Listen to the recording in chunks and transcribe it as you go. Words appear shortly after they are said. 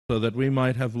so that we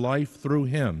might have life through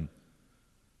him.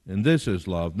 And this is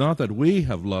love, not that we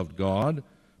have loved God,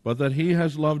 but that he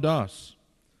has loved us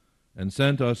and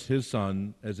sent us his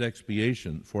Son as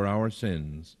expiation for our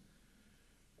sins.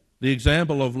 The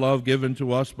example of love given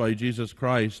to us by Jesus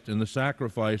Christ in the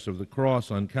sacrifice of the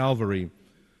cross on Calvary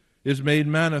is made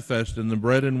manifest in the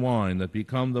bread and wine that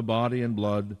become the body and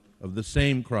blood of the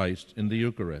same Christ in the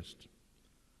Eucharist.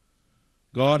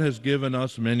 God has given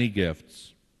us many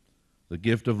gifts: the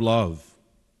gift of love,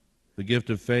 the gift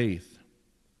of faith,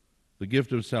 the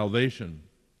gift of salvation,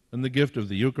 and the gift of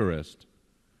the Eucharist.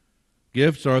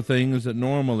 Gifts are things that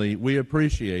normally we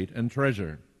appreciate and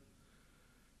treasure.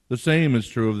 The same is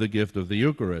true of the gift of the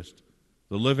Eucharist,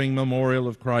 the living memorial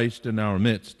of Christ in our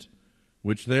midst,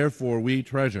 which therefore we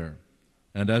treasure,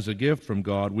 and as a gift from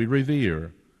God we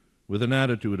revere with an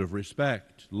attitude of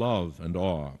respect, love, and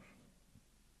awe.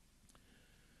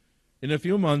 In a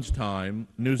few months' time,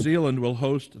 New Zealand will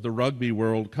host the Rugby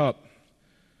World Cup.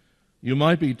 You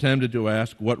might be tempted to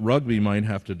ask what rugby might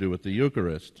have to do with the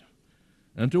Eucharist,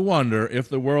 and to wonder if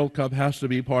the World Cup has to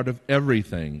be part of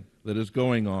everything that is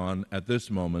going on at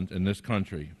this moment in this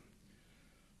country.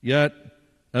 Yet,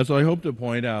 as I hope to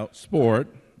point out, sport,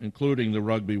 including the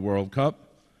Rugby World Cup,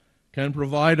 can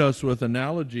provide us with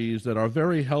analogies that are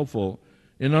very helpful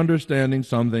in understanding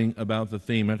something about the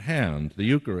theme at hand, the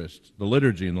Eucharist, the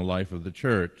liturgy in the life of the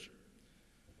Church.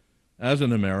 As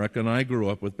an American, I grew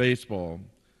up with baseball,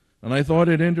 and I thought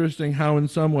it interesting how in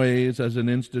some ways, as an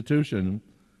institution,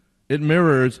 it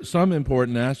mirrors some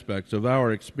important aspects of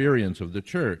our experience of the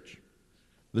Church.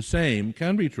 The same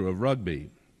can be true of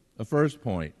rugby. A first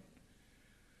point.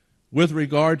 With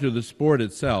regard to the sport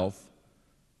itself,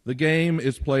 the game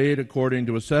is played according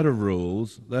to a set of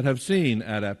rules that have seen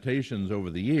adaptations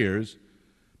over the years,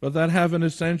 but that have an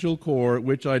essential core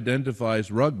which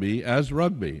identifies rugby as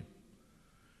rugby.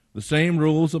 The same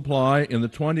rules apply in the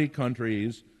 20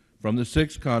 countries from the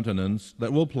 6 continents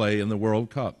that will play in the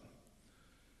World Cup.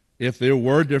 If there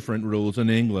were different rules in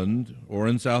England, or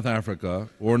in South Africa,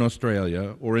 or in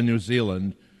Australia, or in New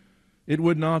Zealand, it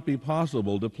would not be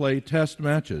possible to play test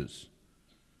matches.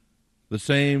 The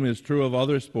same is true of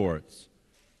other sports.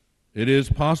 It is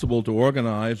possible to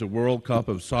organize a World Cup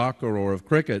of soccer or of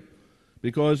cricket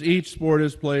because each sport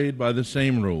is played by the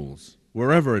same rules,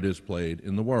 wherever it is played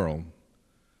in the world.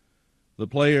 The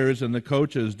players and the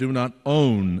coaches do not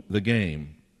own the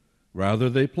game. Rather,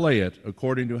 they play it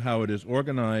according to how it is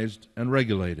organized and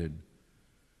regulated.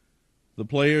 The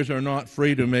players are not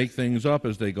free to make things up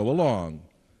as they go along.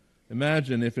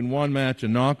 Imagine if in one match a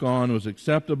knock-on was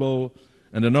acceptable,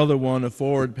 and another one a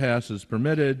forward pass is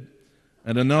permitted,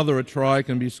 and another a try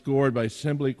can be scored by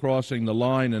simply crossing the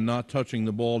line and not touching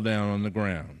the ball down on the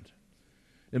ground.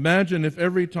 Imagine if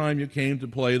every time you came to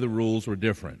play the rules were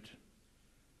different.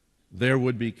 There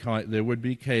would be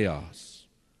chaos.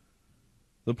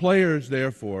 The players,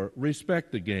 therefore,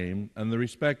 respect the game, and they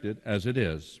respect it as it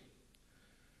is.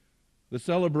 The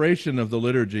celebration of the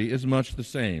liturgy is much the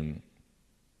same.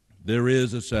 There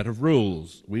is a set of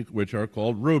rules, which are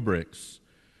called rubrics,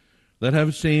 that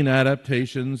have seen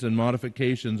adaptations and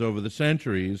modifications over the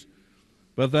centuries,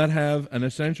 but that have an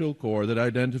essential core that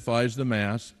identifies the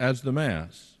Mass as the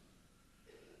Mass.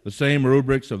 The same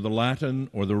rubrics of the Latin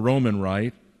or the Roman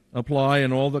Rite apply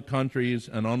in all the countries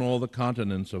and on all the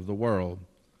continents of the world.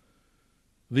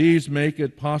 These make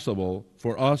it possible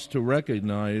for us to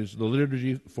recognize the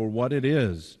liturgy for what it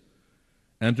is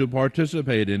and to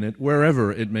participate in it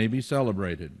wherever it may be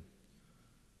celebrated.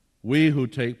 We who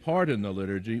take part in the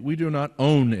liturgy, we do not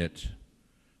own it.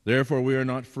 Therefore, we are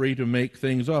not free to make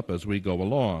things up as we go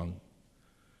along.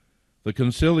 The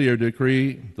conciliar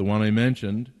decree, the one I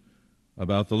mentioned,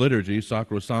 about the liturgy,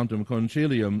 Sacrosanctum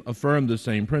Concilium, affirmed the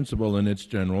same principle in its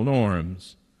general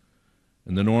norms,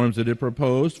 and the norms that it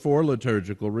proposed for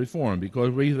liturgical reform,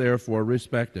 because we therefore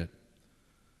respect it.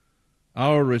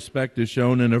 Our respect is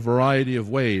shown in a variety of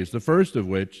ways, the first of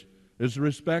which is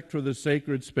respect for the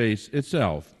sacred space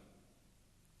itself,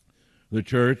 the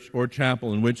church or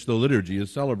chapel in which the liturgy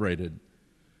is celebrated.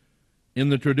 In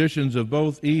the traditions of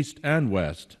both East and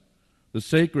West, the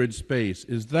sacred space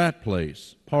is that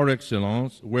place, par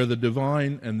excellence, where the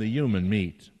divine and the human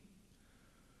meet.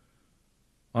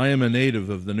 I am a native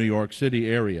of the New York City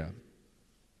area.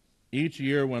 Each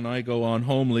year when I go on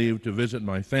home leave to visit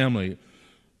my family,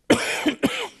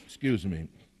 excuse me,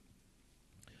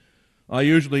 I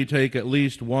usually take at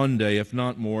least one day, if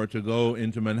not more, to go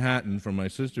into Manhattan from my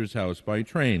sister's house by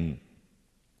train,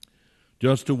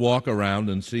 just to walk around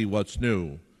and see what's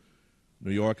new.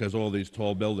 New York has all these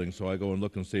tall buildings, so I go and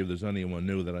look and see if there's anyone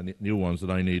new ones that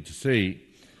I need to see.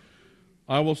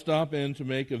 I will stop in to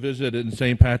make a visit in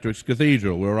St. Patrick's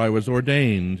Cathedral, where I was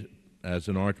ordained as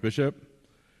an archbishop.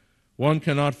 One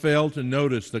cannot fail to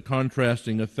notice the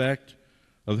contrasting effect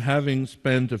of having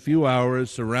spent a few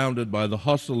hours surrounded by the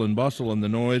hustle and bustle and the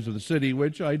noise of the city,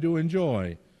 which I do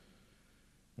enjoy,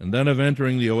 and then of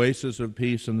entering the oasis of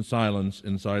peace and silence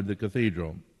inside the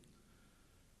cathedral.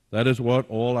 That is what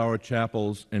all our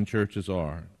chapels and churches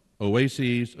are,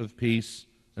 oases of peace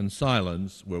and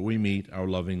silence where we meet our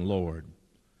loving Lord.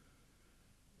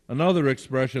 Another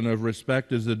expression of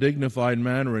respect is the dignified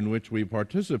manner in which we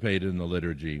participate in the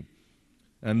liturgy,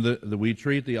 and we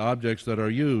treat the objects that are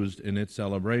used in its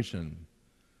celebration.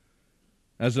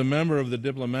 As a member of the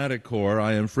diplomatic corps,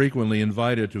 I am frequently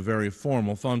invited to very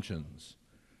formal functions: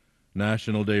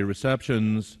 National Day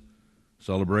receptions,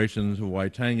 celebrations of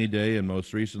Waitangi Day, and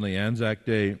most recently Anzac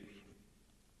Day,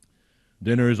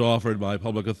 dinners offered by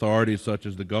public authorities such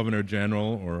as the Governor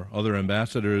General or other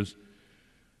ambassadors.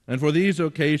 And for these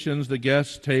occasions, the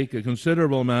guests take a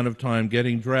considerable amount of time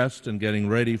getting dressed and getting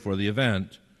ready for the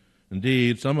event.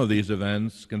 Indeed, some of these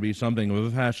events can be something of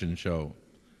a fashion show.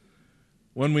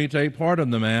 When we take part in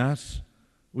the Mass,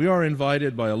 we are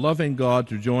invited by a loving God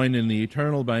to join in the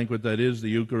eternal banquet that is the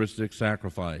Eucharistic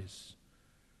sacrifice.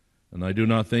 And I do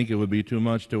not think it would be too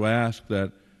much to ask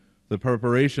that the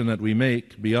preparation that we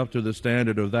make be up to the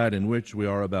standard of that in which we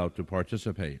are about to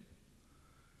participate.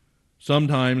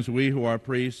 Sometimes we who are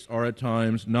priests are at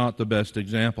times not the best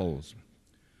examples.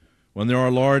 When there are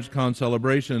large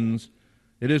concelebrations,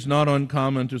 it is not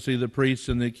uncommon to see the priests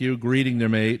in the queue greeting their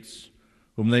mates,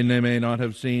 whom they may not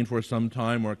have seen for some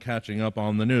time or catching up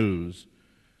on the news.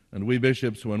 And we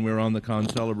bishops, when we're on the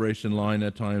concelebration line,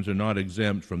 at times are not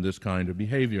exempt from this kind of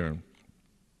behavior.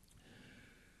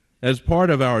 As part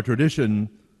of our tradition,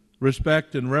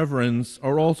 respect and reverence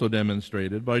are also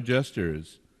demonstrated by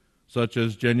gestures, such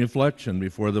as genuflection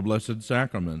before the Blessed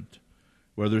Sacrament,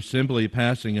 whether simply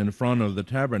passing in front of the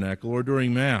tabernacle or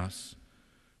during Mass,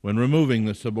 when removing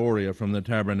the ciboria from the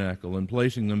tabernacle and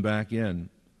placing them back in.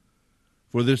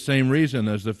 For this same reason,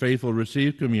 as the faithful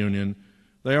receive communion,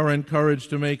 they are encouraged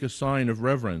to make a sign of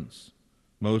reverence,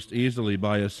 most easily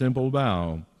by a simple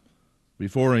bow,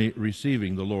 before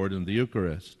receiving the Lord in the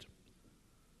Eucharist.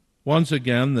 Once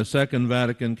again, the Second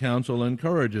Vatican Council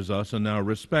encourages us in our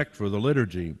respect for the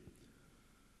liturgy.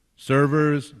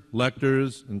 Servers,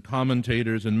 lectors, and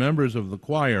commentators and members of the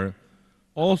choir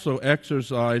also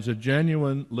exercise a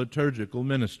genuine liturgical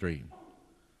ministry.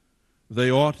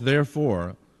 They ought,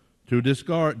 therefore, to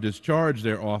discharge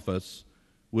their office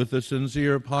with the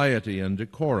sincere piety and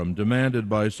decorum demanded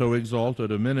by so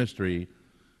exalted a ministry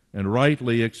and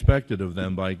rightly expected of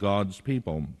them by God's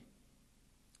people.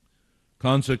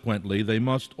 Consequently, they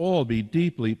must all be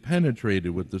deeply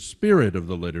penetrated with the spirit of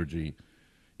the liturgy,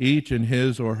 each in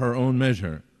his or her own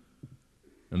measure,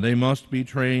 and they must be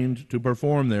trained to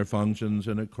perform their functions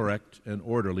in a correct and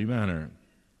orderly manner.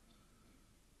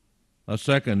 A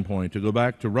second point, to go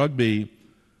back to rugby,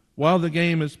 while the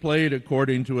game is played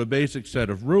according to a basic set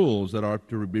of rules that are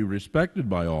to be respected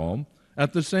by all,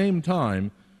 at the same time,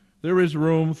 there is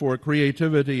room for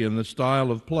creativity in the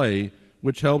style of play,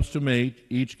 which helps to make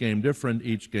each game different,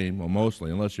 well,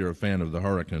 mostly, unless you're a fan of the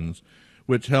Hurricanes,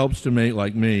 which helps to make,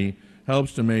 like me,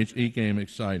 helps to make each game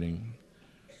exciting.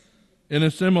 In a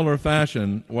similar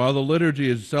fashion, while the liturgy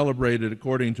is celebrated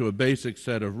according to a basic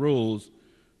set of rules,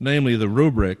 namely the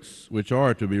rubrics, which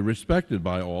are to be respected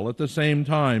by all, at the same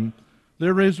time,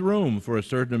 there is room for a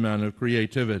certain amount of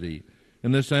creativity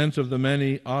in the sense of the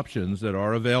many options that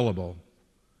are available.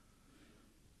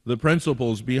 The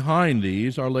principles behind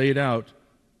these are laid out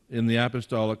in the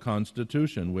Apostolic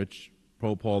Constitution, which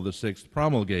Pope Paul VI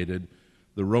promulgated,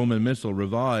 the Roman Missal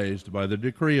revised by the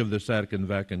decree of the Second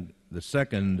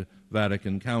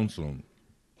Vatican Council.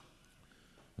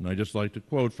 And I'd just like to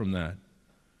quote from that.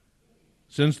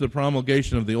 Since the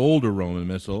promulgation of the older Roman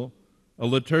Missal, a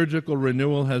liturgical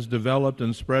renewal has developed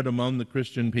and spread among the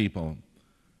Christian people.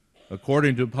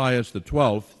 According to Pius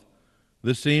XII,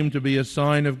 this seemed to be a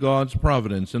sign of God's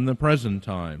providence in the present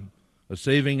time, a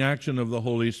saving action of the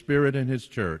Holy Spirit in His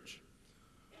Church.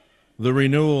 The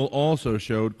renewal also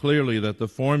showed clearly that the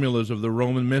formulas of the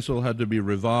Roman Missal had to be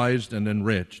revised and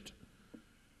enriched.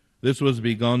 This was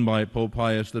begun by Pope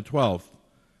Pius XII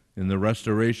in the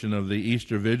restoration of the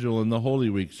Easter Vigil and the Holy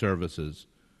Week services,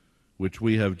 which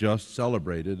we have just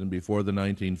celebrated, and before the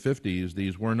 1950s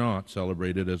these were not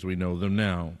celebrated as we know them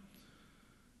now,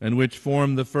 and which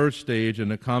formed the first stage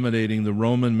in accommodating the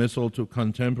Roman Missal to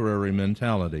contemporary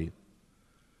mentality.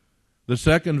 The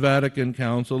Second Vatican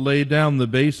Council laid down the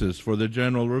basis for the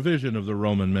general revision of the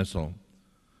Roman Missal.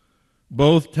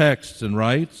 Both texts and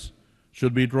rites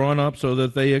should be drawn up so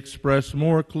that they express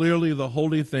more clearly the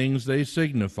holy things they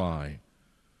signify.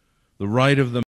 The rite of the